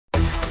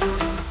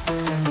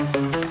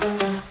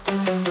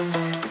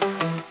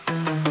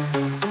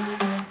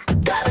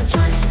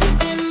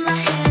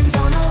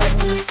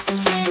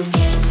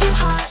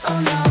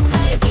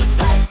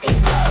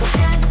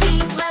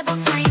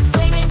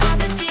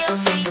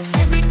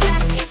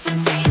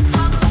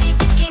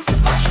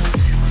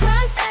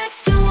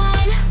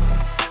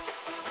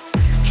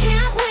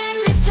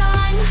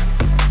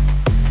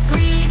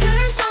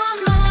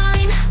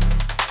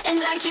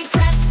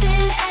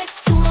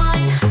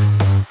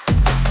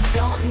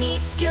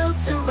need skill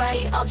to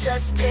write, I'll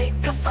just pick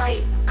a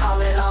fight.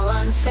 Call it all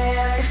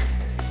unfair.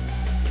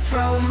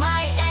 Throw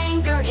my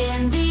anger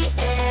in the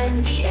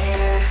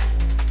air.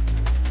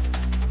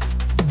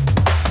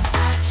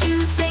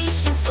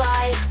 Accusations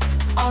fly,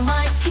 all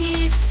my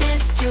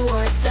pieces do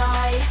or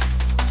die.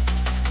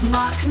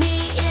 Mock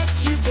me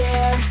if you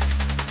dare,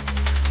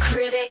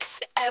 critics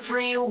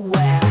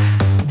everywhere.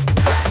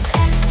 Press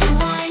S to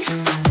whine,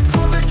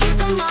 forward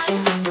keeps on mine.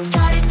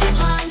 Got a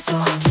deadline, so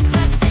I'll keep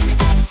pressing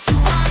S to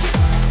whine.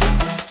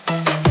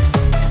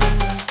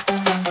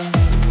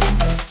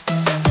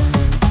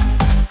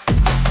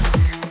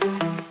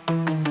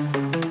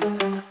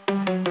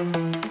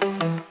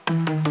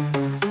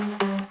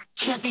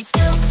 Can't be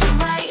still to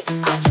write.